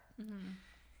iHeart.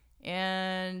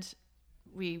 And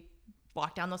we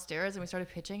walked down those stairs and we started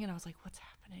pitching, and I was like, what's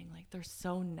happening? happening? Like, they're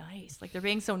so nice. Like, they're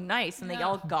being so nice. And they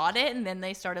all got it. And then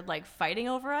they started like fighting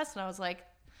over us. And I was like,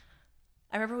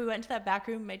 I remember we went into that back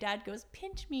room. My dad goes,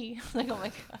 pinch me. Like, oh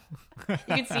my God.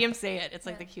 You can see him say it. It's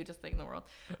like the cutest thing in the world.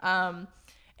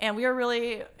 And we were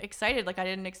really excited. Like, I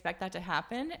didn't expect that to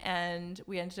happen. And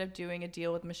we ended up doing a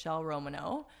deal with Michelle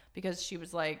Romanow because she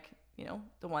was like, you know,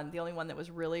 the only one that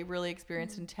was really, really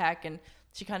experienced in tech. And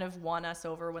she kind of won us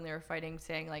over when they were fighting,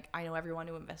 saying like, I know everyone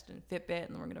who invested in Fitbit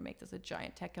and we're going to make this a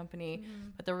giant tech company.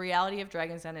 But the reality of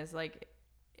Dragon's Den is like,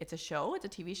 it's a show, it's a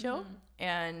TV show.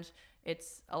 And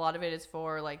it's a lot of it is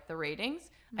for like the ratings.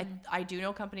 I do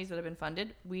know companies that have been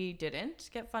funded. We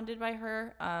didn't get funded by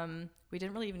her. We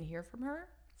didn't really even hear from her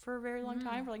for a very long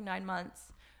time, for like 9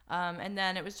 months. And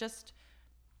then it just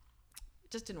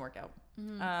didn't work out.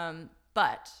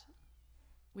 But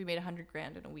we made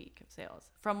 $100,000 in a week of sales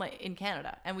from like in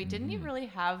Canada. And we didn't even really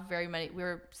have very many. We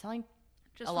were selling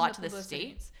just a lot to the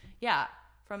States. Yeah.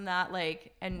 From that,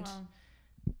 like, and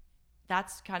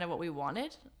that's kind of what we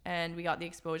wanted. And we got the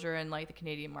exposure and like the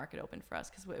Canadian market open for us.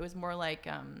 Cause it was more like,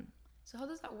 so how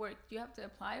does that work? Do you have to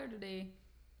apply or is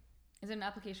it an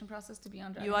application process to be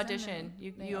on Dragon's You audition.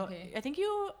 I think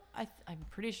I'm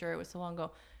pretty sure it was so long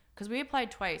ago. Because we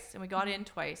applied twice and we got in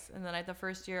twice. And then the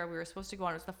first year we were supposed to go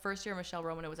on. It was the first year Michelle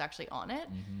Romanow was actually on it.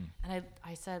 And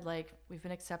I said, like, we've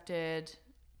been accepted.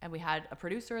 And we had a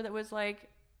producer that was like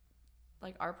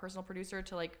our personal producer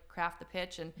to like craft the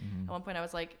pitch. And at one point I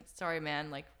was like, sorry,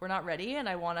 man, like we're not ready. And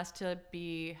I want us to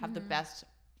have the best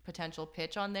potential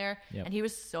pitch on there. And he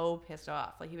was so pissed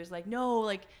off. Like he was like, no,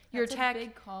 like you're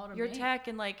tech,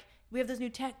 and like, we have this new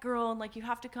tech girl and like you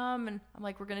have to come. And I'm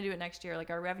like, we're gonna do it next year. Like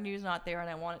our revenue's not there and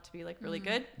I want it to be like really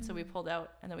good. So we pulled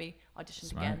out and then we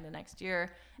auditioned again the next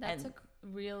year. That's a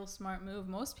real smart move.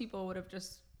 Most people would have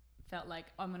just felt like,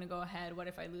 oh, I'm gonna go ahead, what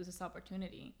if I lose this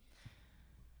opportunity?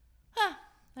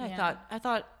 I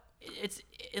thought it's,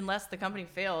 unless the company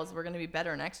fails, we're gonna be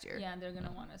better next year. Yeah, they're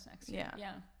gonna want us next year.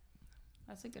 Yeah.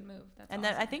 That's a good move. Then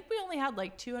I think we only had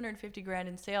like $250,000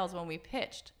 in sales when we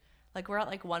pitched. Like we're at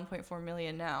like 1.4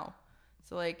 million now.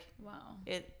 So like, wow.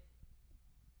 It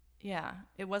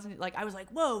wasn't like, I was like,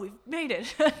 whoa, we've made it.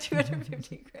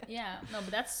 $250,000. Yeah, no,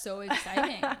 but that's so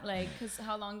exciting. Like, cause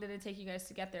how long did it take you guys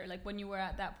to get there? Like when you were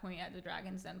at that point, at the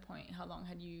Dragon's Den point, how long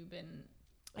had you been?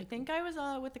 Like, I think I was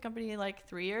with the company like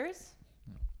 3 years.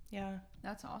 Yeah.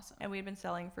 That's awesome. And we'd been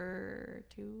selling for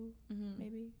 2,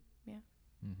 maybe. Yeah.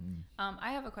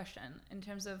 I have a question in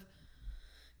terms of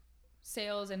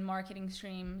sales and marketing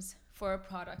streams for a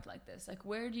product like this. Like,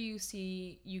 where do you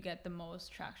see you get the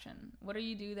most traction? What do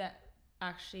you do that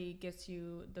actually gets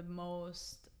you the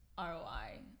most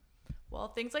ROI? Well,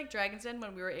 things like Dragon's Den,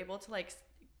 when we were able to like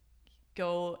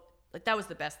go, like that was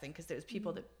the best thing because there was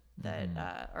people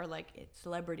that are like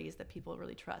celebrities that people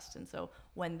really trust. And so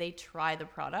when they try the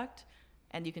product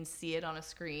and you can see it on a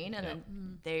screen and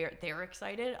then they're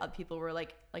excited, people were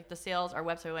like the sales, our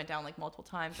website went down like multiple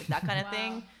times, like that kind of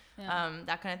thing. Yeah.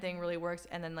 That kind of thing really works.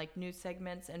 And then like news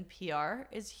segments and PR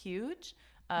is huge.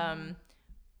 And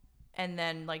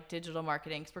then like digital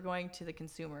marketing, because we're going to the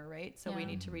consumer, right? So we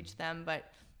need to reach them.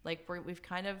 But like we've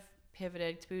kind of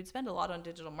pivoted. We would spend a lot on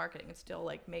digital marketing and still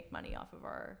like make money off of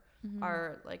our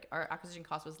acquisition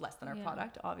cost was less than our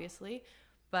product, obviously.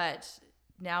 But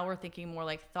now we're thinking more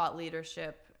like thought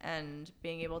leadership and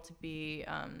being able to be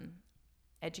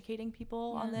educating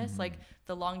people on this, like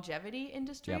the longevity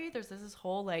industry. There's this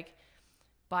whole like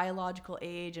biological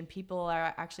age, and people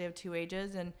actually have 2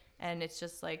 ages, and it's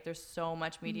just like there's so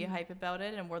much media hype about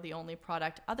it, and we're the only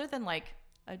product other than like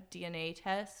a DNA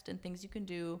test and things you can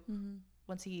do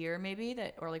once a year maybe,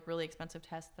 that or like really expensive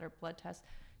tests that are blood tests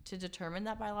to determine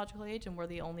that biological age, and we're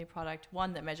the only product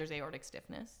that measures aortic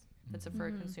stiffness that's for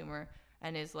a consumer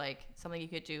and is like something you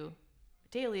could do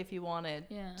daily if you wanted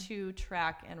to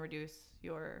track and reduce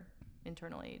your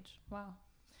internal age. Wow.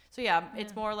 So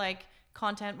it's more like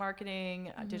content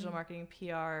marketing, digital marketing,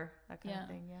 PR, that kind of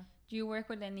thing. Yeah. Do you work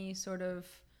with any sort of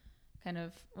kind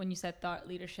of, when you said thought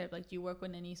leadership, like do you work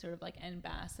with any sort of like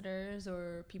ambassadors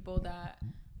or people that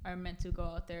are meant to go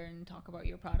out there and talk about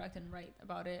your product and write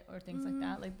about it or things like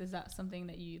that? Like, is that something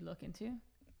that you look into?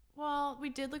 Well, we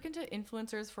did look into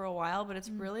influencers for a while, but it's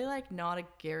really like not a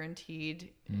guaranteed.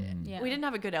 We didn't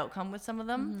have a good outcome with some of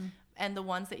them, and the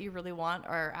ones that you really want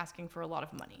are asking for a lot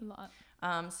of money.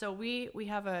 So we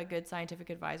have a good scientific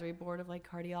advisory board of like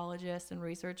cardiologists and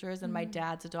researchers, and my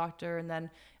dad's a doctor, and then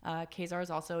Kazar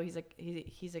is also he's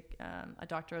a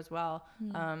doctor as well.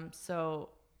 So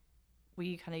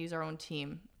we kind of use our own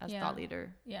team as thought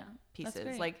leader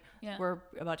pieces. Like we're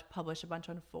about to publish a bunch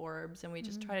on Forbes, and we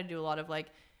just try to do a lot of like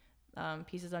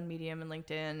pieces on Medium and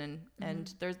LinkedIn,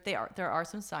 and there are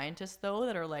some scientists though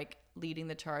that are like leading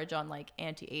the charge on like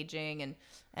anti-aging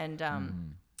and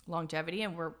longevity,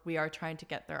 and we are trying to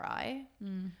get their eye.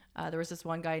 There was this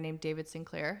one guy named David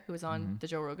Sinclair who was on the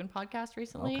Joe Rogan podcast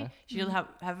recently. Okay. You should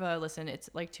have a listen. It's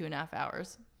like 2.5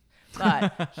 hours,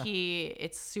 but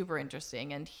it's super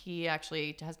interesting, and he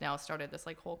actually has now started this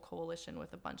like whole coalition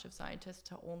with a bunch of scientists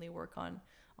to only work on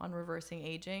reversing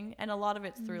aging, and a lot of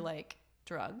it's through like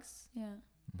drugs. Yeah.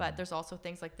 But there's also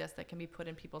things like this that can be put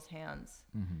in people's hands.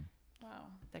 Wow.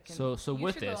 That can, so you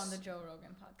with should this, go on the Joe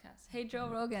Rogan podcast. Hey, Joe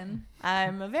Rogan.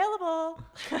 I'm available.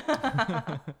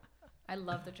 I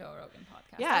love the Joe Rogan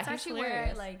podcast. Yeah, that's actually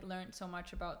hilarious. Where I like learned so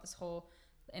much about this whole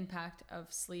impact of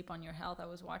sleep on your health. I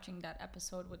was watching that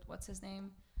episode with what's his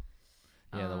name?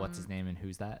 Yeah, the what's his name and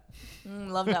who's that?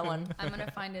 Love that one. I'm gonna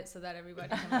find it so that everybody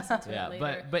can listen to it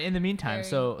later. But in the meantime,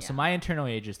 so my internal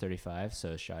age is 35,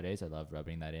 so Sade's, I love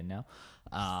rubbing that in now.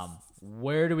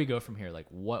 Where do we go from here? Like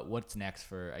what's next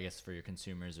for, I guess, for your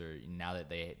consumers, or now that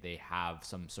they have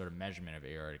some sort of measurement of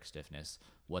aortic stiffness,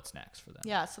 what's next for them?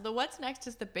 Yeah, so the what's next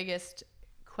is the biggest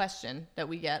question that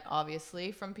we get,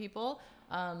 obviously, from people.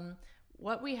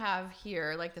 What we have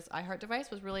here, like this iHeart device,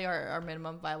 was really our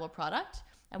minimum viable product.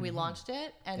 And we launched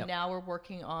it, and now we're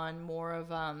working on more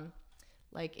of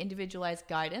like individualized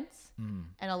guidance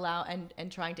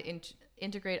and trying to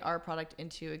integrate our product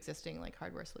into existing like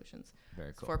hardware solutions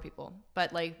for people.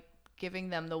 But like giving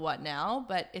them the what now,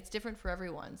 but it's different for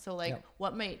everyone. So like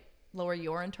what might lower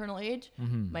your internal age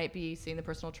might be seeing the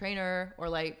personal trainer, or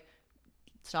like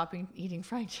stopping eating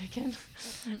fried chicken.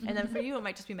 And then for you, it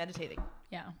might just be meditating.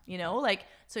 Yeah. You know, like,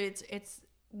 so it's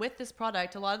with this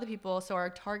product, a lot of the people, so our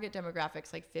target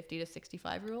demographics, like 50 to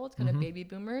 65 year olds, kind of baby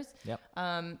boomers. Yep.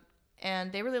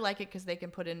 And they really like it because they can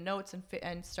put in notes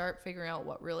and start figuring out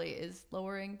what really is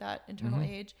lowering that internal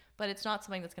age. But it's not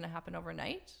something that's going to happen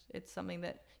overnight. It's something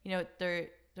that, you know,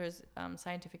 there's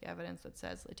scientific evidence that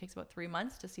says it takes about 3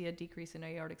 months to see a decrease in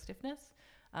aortic stiffness.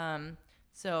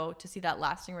 So to see that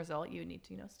lasting result, you need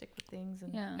to, you know, stick with things.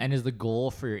 And is the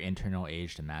goal for your internal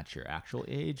age to match your actual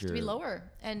age, or to be lower?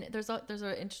 And there's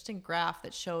an interesting graph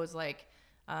that shows like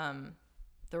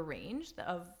the range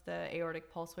of the aortic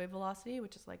pulse wave velocity,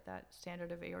 which is like that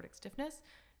standard of aortic stiffness,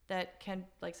 that can,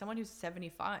 like, someone who's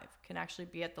 75 can actually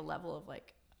be at the level of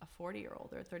like a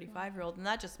 40-year-old or a 35-year-old, and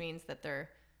that just means that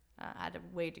they're at a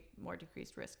way more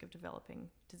decreased risk of developing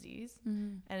disease.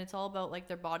 And it's all about like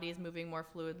their body is moving more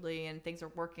fluidly and things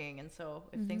are working, and so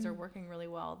if things are working really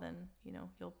well, then, you know,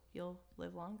 you'll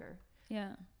live longer.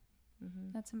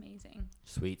 That's amazing.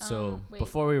 Sweet. So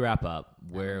before we wrap up,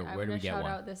 where do we get one?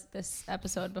 Shout out this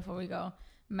episode before we go.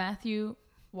 Matthew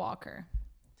Walker.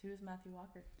 Who is Matthew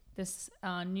Walker? This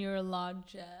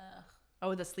neurologist.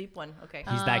 Oh, the sleep one. Okay.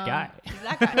 He's that guy. He's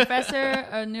that guy. Professor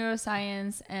of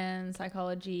neuroscience and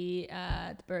psychology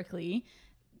at Berkeley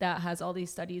that has all these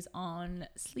studies on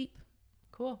sleep.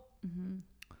 Cool.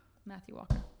 Matthew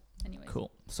Walker. Anyways.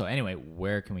 Cool. So anyway,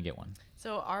 where can we get one?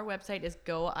 So our website is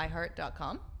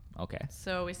goiheart.com. Okay.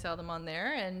 So we sell them on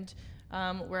there, and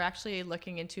we're actually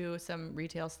looking into some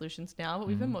retail solutions now, but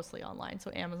we've been mostly online. So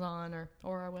Amazon or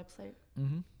our website.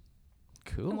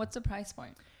 Cool. And what's the price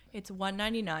point? It's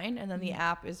 $199, and then the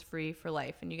app is free for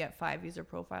life, and you get 5 user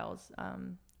profiles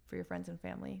for your friends and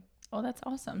family. Oh, that's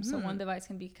awesome. So one device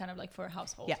can be kind of like for a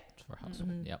household. Yeah. For a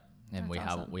household. Yep. And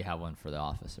That's we have one for the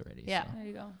office already. Yeah. So. There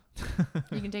you go.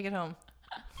 You can take it home.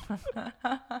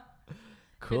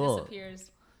 Cool. It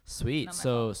disappears. Sweet.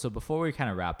 So before we kind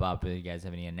of wrap up, you guys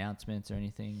have any announcements or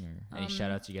anything, or any shout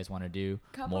outs you guys want to do?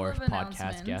 More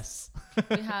podcast guests.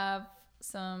 We have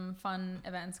some fun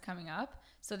events coming up.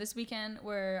 So this weekend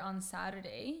we're on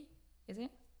Saturday. Is it?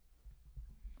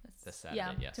 This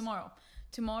Saturday, yes.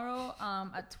 Tomorrow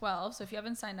at 12. So if you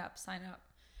haven't signed up, sign up.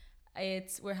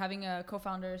 We're having a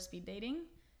co-founder speed dating.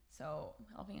 So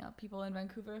helping out people in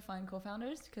Vancouver find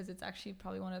co-founders, because it's actually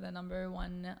probably one of the number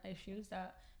one issues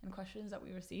and questions that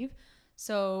we receive.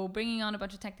 So bringing on a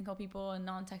bunch of technical people and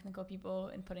non-technical people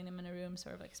and putting them in a room,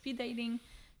 sort of like speed dating.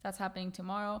 That's happening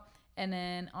tomorrow. And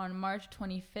then on March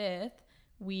 25th,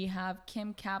 we have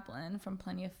Kim Kaplan from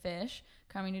Plenty of Fish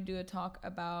coming to do a talk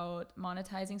about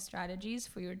monetizing strategies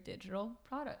for your digital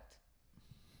product.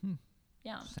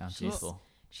 Yeah. Sounds useful.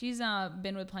 She's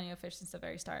been with Plenty of Fish since the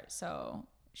very start. So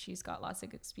she's got lots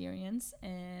of experience,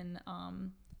 and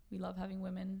we love having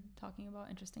women talking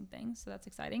about interesting things. So that's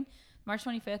exciting. March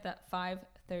 25th at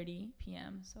 5:30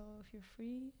 p.m. So if you're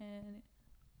free and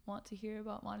want to hear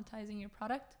about monetizing your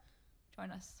product, join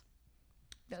us.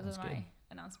 Those are my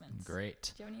announcements.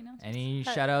 Great. Do you have any announcements? Any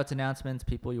shout outs, announcements,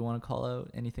 people you want to call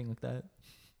out, anything like that?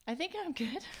 I think I'm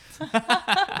good.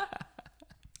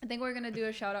 think we're gonna do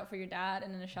a shout out for your dad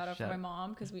and then a shout out for my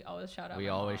mom because we always shout out. We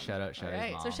always shout out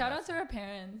Shade's mom. So shout out to our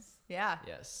parents. Yeah.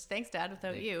 Yes. Thanks, Dad.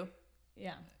 Without you,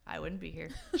 Yeah. I wouldn't be here.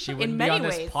 She wouldn't be many on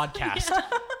this ways. podcast.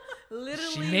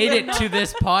 Literally. She made it to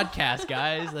this podcast,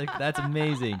 guys. Like, that's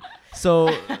amazing. So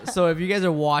if you guys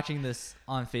are watching this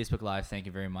on Facebook Live, thank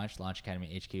you very much. Launch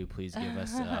Academy HQ, please give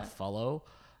us a follow.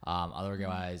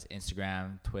 Otherwise,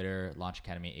 Instagram, Twitter, Launch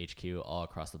Academy HQ, all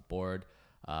across the board.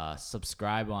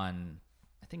 Subscribe on,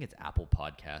 I think it's Apple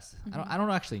Podcasts. I don't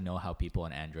actually know how people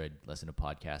on Android listen to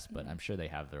podcasts, but I'm sure they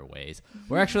have their ways.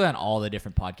 We're actually on all the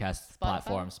different podcast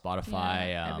platforms,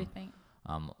 Spotify, everything.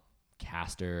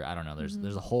 Caster. I don't know.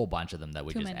 There's a whole bunch of them that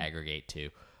we just aggregate to,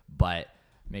 but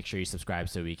make sure you subscribe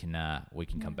so we can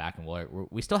come back, and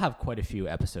we still have quite a few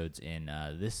episodes in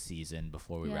this season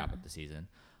before we wrap up the season.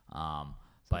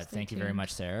 But thank you very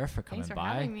much, Sarah, for coming Thanks for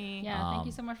by. having me. Yeah, thank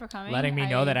you so much for coming. Letting me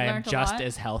know that I am learned a just lot.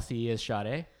 as healthy as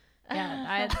Sade.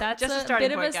 Yeah, that's Just a a starting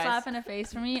bit point, of a guys. slap in the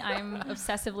face for me. I'm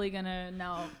obsessively gonna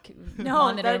now No,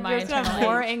 monitor my you're just gonna have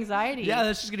internal more age. anxiety. Yeah,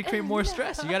 that's just gonna create more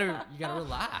stress. You gotta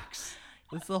relax.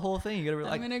 That's the whole thing. You gotta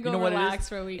relax. I'm gonna you go know what relax it is?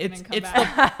 for a week It's and then it's come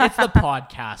back. the it's the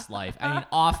podcast life. I mean,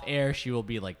 off air she will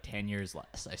be like 10 years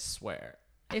less. I swear.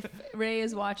 If Ray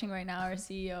is watching right now, our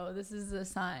CEO, this is a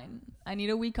sign. I need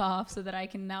a week off so that I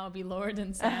can now be lower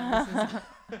than Sam.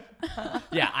 This is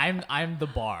Yeah, I'm the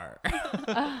bar.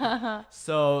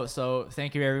 So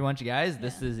thank you very much, guys.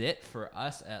 This is it for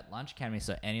us at Launch Academy.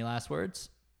 So any last words?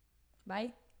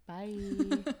 Bye. Bye.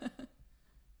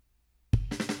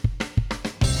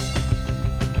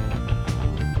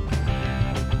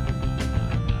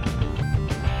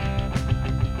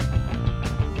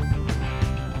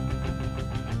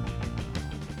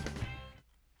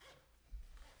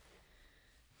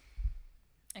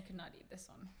 I could not eat this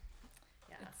one.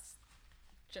 Yeah. It's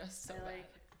just so I bad.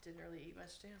 didn't really eat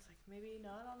much today. I was like, maybe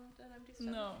not on an empty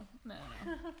stomach.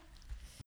 No.